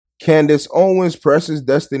Candace Owens presses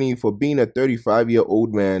Destiny for being a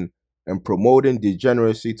 35-year-old man and promoting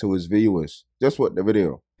degeneracy to his viewers. Just what the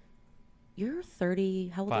video. You're 30.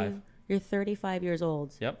 How old are you? You're 35 years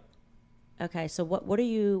old. Yep. Okay, so what are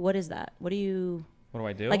you? What is that? What do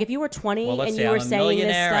I do? Like if you were 20 well, let's and say you were I'm a saying this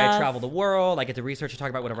millionaire, stuff, I travel the world, I get to research and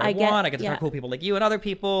talk about whatever I want, I get to talk to cool people like you and other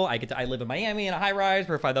people, I live in Miami in a high rise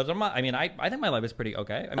for 5,000 a month. I mean, I think my life is pretty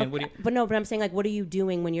okay. I mean, okay. But I'm saying, like, what are you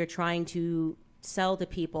doing when you're trying to sell to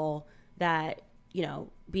people that, you know,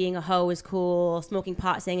 being a hoe is cool, smoking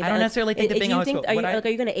pot, saying I don't necessarily think that being a hoe is cool. Are you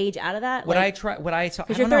going to age out of that? Because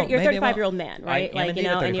you're a 35-year-old man, right? Like, you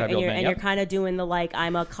know, and you're kind of doing the, like,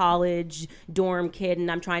 I'm a college dorm kid and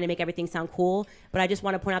I'm trying to make everything sound cool. But I just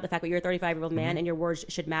want to point out the fact that you're a 35-year-old man and your words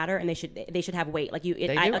should matter and they should have weight. Like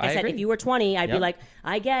I said, if you were 20, I'd be like,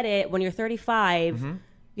 I get it. When you're 35.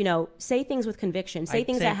 You know, say things with conviction. Say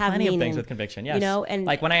things that have meaning. Plenty of things with conviction, yes. You know, and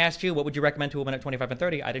like when I asked you, what would you recommend to a woman at 25 and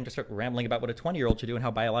 30? I didn't just start rambling about what a 20-year-old should do and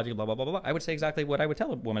how biologically blah, blah, blah, blah, blah. I would say exactly what I would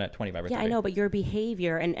tell a woman at 25 or 30. Yeah, I know, but your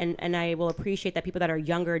behavior, and I will appreciate that people that are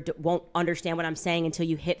younger won't understand what I'm saying until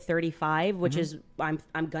you hit 35, which is, I'm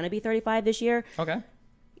going to be 35 this year. Okay.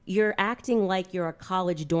 You're acting like you're a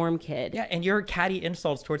college dorm kid. Yeah, and your catty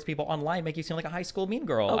insults towards people online make you seem like a high school mean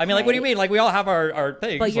girl. Okay. I mean, like, what do you mean? Like, we all have our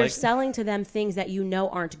things. But you're selling to them things that you know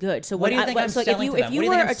aren't good. So what do you think I'm selling to them? If you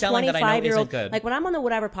were a 25-year-old, like when I'm on the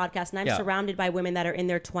Whatever podcast and I'm surrounded by women that are in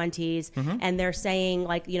their 20s and they're saying,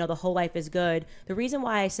 like, you know, the whole life is good. The reason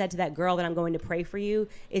why I said to that girl that I'm going to pray for you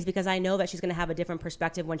is because I know that she's going to have a different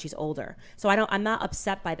perspective when she's older. So I'm not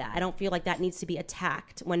upset by that. I don't feel like that needs to be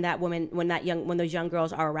attacked when those young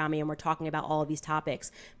girls are around me and we're talking about all of these topics.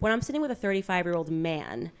 When I'm sitting with a 35-year-old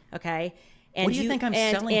man, okay, and what do you think I'm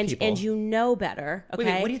selling people? And you know better, okay?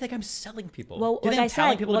 Wait, what do you think I'm selling people? Well, do you think I'm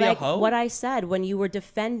telling people to be a hoe? What I said when you were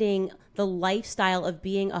defending the lifestyle of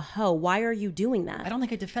being a hoe, why are you doing that? I don't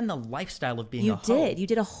think I defend the lifestyle of being a hoe. You did. You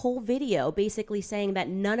did a whole video basically saying that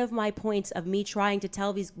none of my points of me trying to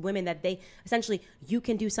tell these women that they essentially, you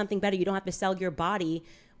can do something better. You don't have to sell your body.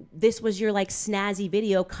 This was your, like, snazzy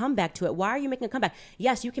video comeback to it. Why are you making a comeback?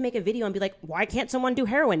 Yes, you can make a video and be like, why can't someone do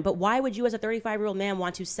heroin? But why would you as a 35-year-old man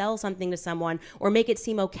want to sell something to someone or make it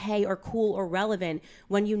seem okay or cool or relevant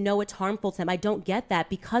when you know it's harmful to them? I don't get that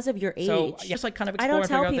because of your age. So, just like kind of I don't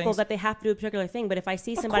tell people that they have to do a particular thing, but if I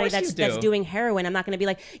see somebody that's doing heroin, I'm not going to be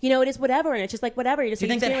like, you know, it is whatever, and it's just like whatever. You're just, do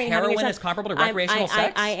you think that heroin is comparable to recreational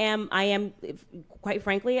sex? I am, quite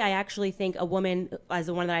frankly, I actually think a woman, as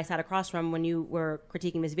the one that I sat across from when you were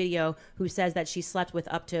critiquing this video, who says that she slept with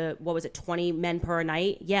up to, 20 men per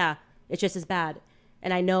night. Yeah, it's just as bad.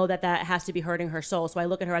 And I know that has to be hurting her soul. So I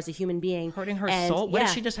look at her as a human being. Hurting her soul? What if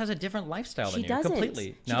she just has a different lifestyle than you? Doesn't.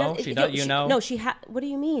 Completely. She does. No, what do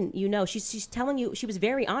you mean? You know, she's telling you, she was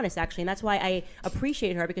very honest, actually. And that's why I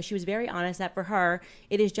appreciate her, because she was very honest that for her,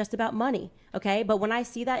 it is just about money. Okay. But when I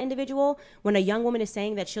see that individual, when a young woman is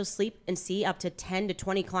saying that she'll sleep and see up to 10 to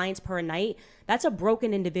 20 clients per night, that's a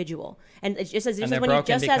broken individual. And it's just as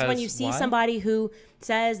when you see somebody who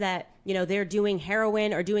says that, you know, they're doing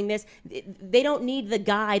heroin or doing this, they don't need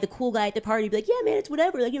the cool guy at the party to be like, yeah, man, it's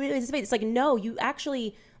whatever. Like, it's like, no, you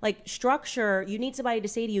actually, like, structure. You need somebody to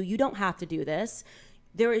say to you, you don't have to do this.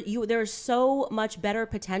 There's so much better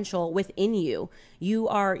potential within you. You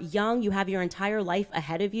are young. You have your entire life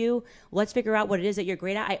ahead of you. Let's figure out what it is that you're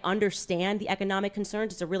great at. I understand the economic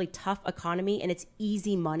concerns. It's a really tough economy and it's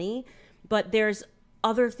easy money, but there's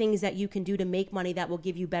other things that you can do to make money that will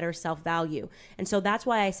give you better self-value. And so that's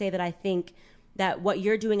why I say that I think that what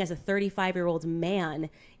you're doing as a 35-year-old man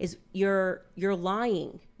is you're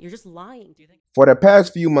lying. You're just lying. Do you think? For the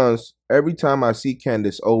past few months, every time I see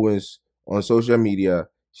Candace Owens on social media,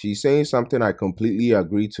 she's saying something I completely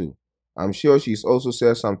agree to. I'm sure she's also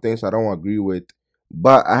said some things I don't agree with,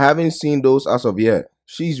 but I haven't seen those as of yet.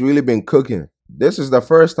 She's really been cooking. This is the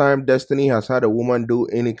first time Destiny has had a woman do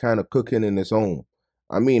any kind of cooking in his home.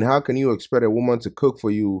 I mean, how can you expect a woman to cook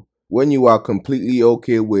for you when you are completely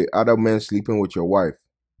okay with other men sleeping with your wife?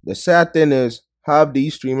 The sad thing is, half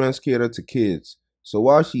these streamers cater to kids. So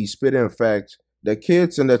while she's spitting facts, the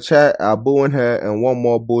kids in the chat are booing her and want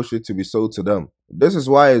more bullshit to be sold to them. This is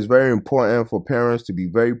why it's very important for parents to be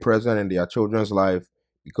very present in their children's life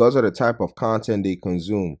because of the type of content they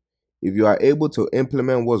consume. If you are able to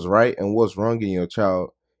implement what's right and what's wrong in your child,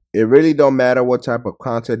 it really don't matter what type of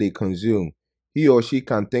content they consume. He or she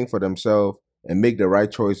can think for themselves and make the right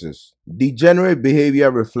choices. Degenerate behavior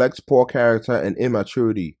reflects poor character and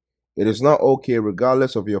immaturity. It is not okay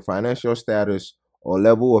regardless of your financial status or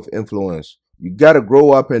level of influence. You gotta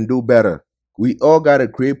grow up and do better. We all gotta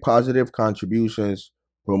create positive contributions,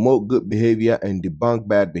 promote good behavior, and debunk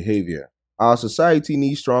bad behavior. Our society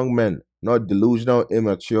needs strong men, not delusional,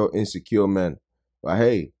 immature, insecure men. But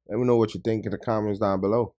hey, let me know what you think in the comments down below.